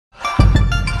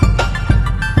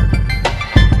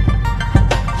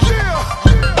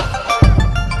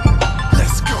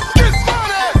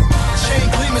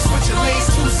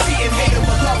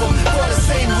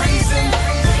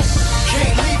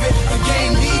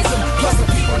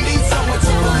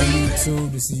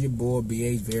YouTube, this is your boy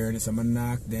BH Varanus. I'm gonna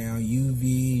knock down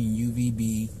UV and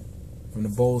UVB from the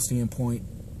bold standpoint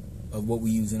of what we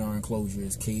use in our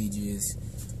enclosures, cages,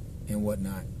 and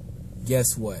whatnot.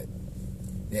 Guess what?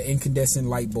 That incandescent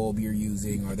light bulb you're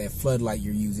using or that floodlight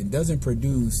you're using doesn't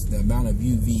produce the amount of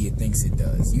UV it thinks it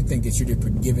does. You think that you're just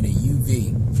giving a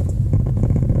UV.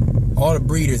 All the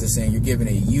breeders are saying you're giving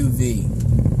a UV.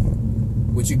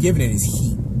 What you're giving it is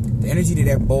heat. The energy that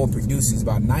that bulb produces,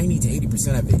 about 90 to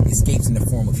 80% of it escapes in the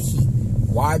form of heat.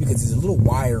 Why? Because there's a little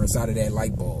wire inside of that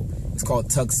light bulb. It's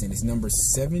called tungsten. It's number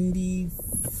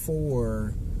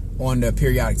 74 on the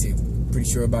periodic table. Pretty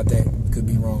sure about that. Could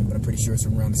be wrong, but I'm pretty sure it's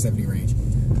around the 70 range.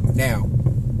 Now,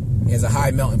 it has a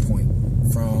high melting point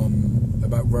from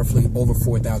about roughly over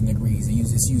 4,000 degrees.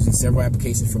 It's used in several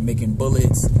applications for making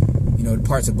bullets, you know, the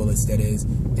parts of bullets, that is,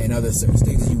 and other certain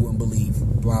things that you wouldn't believe.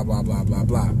 Blah, blah, blah, blah,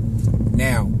 blah.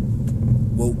 Now,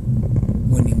 well,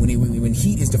 when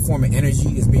heat is the form of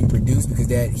energy that's being produced, because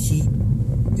that heat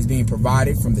is being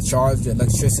provided from the charge, the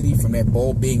electricity from that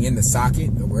bulb being in the socket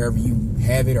or wherever you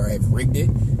have it or have rigged it.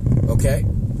 Okay,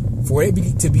 for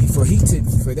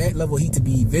that level of heat to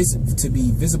be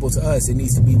visible to us, it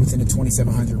needs to be within the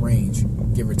 2700 range,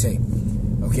 give or take.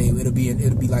 Okay, it'll be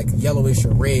like yellowish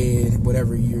or red,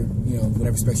 whatever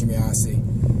whatever spectrum your eyes see.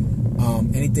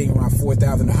 Anything around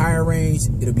 4,000 or higher range,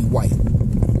 it'll be white.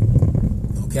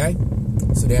 Okay,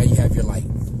 so there you have your light.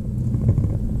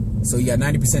 So you got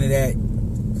 90% of that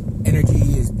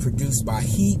energy is produced by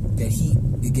heat. The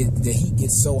heat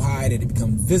gets so high that it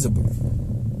becomes visible.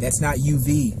 That's not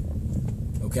UV.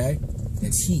 Okay,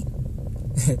 that's heat.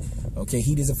 Okay,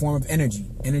 heat is a form of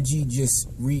energy. Energy just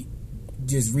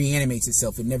reanimates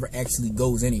itself. It never actually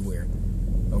goes anywhere.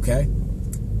 Okay,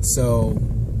 so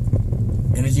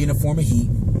energy in the form of heat,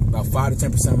 about 5 to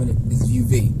 10% of it is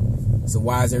UV. So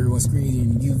why is everyone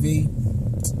screaming UV?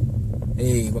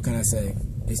 Hey, what can I say?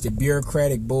 It's the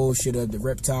bureaucratic bullshit of the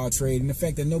reptile trade and the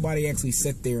fact that nobody actually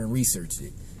sat there and researched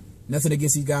it. Nothing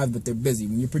against these guys, but they're busy.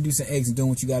 When you're producing eggs and doing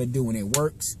what you got to do, when it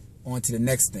works, on to the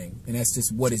next thing. And that's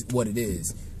just what it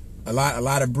is. A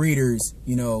lot of breeders,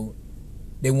 you know,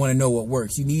 they want to know what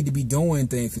works. You need to be doing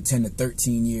things for 10 to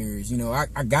 13 years. You know, I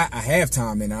have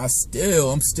time, and I'm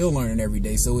still learning every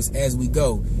day. So it's as we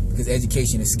go, because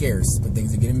education is scarce, but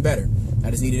things are getting better. I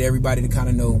just needed everybody to kind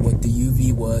of know what the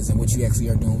UV was and what you actually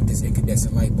are doing with this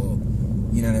incandescent light bulb.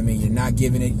 You know what I mean?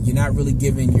 You're not really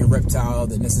giving your reptile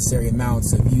the necessary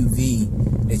amounts of UV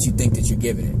that you think that you're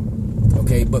giving it.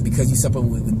 Okay, but because you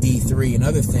supplement with D3 and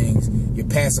other things, you're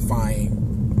pacifying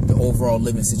the overall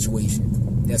living situation.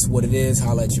 That's what it is.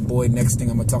 Holla at your boy. Next thing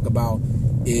I'm going to talk about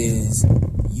is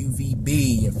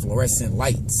UVB and fluorescent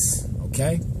lights.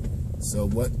 Okay? So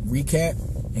what? Recap.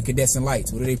 Incandescent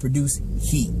lights. What do they produce?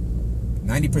 Heat.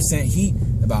 90% heat,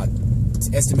 about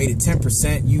estimated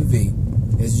 10% UV.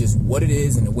 It's just what it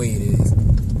is and the way it is.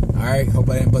 Alright? Hope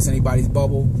I didn't bust anybody's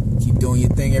bubble. Keep doing your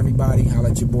thing, everybody.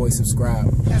 Holla at your boy.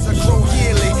 Subscribe. As I grow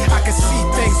yearly, I can see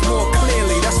things more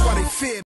clearly. That's why they fear.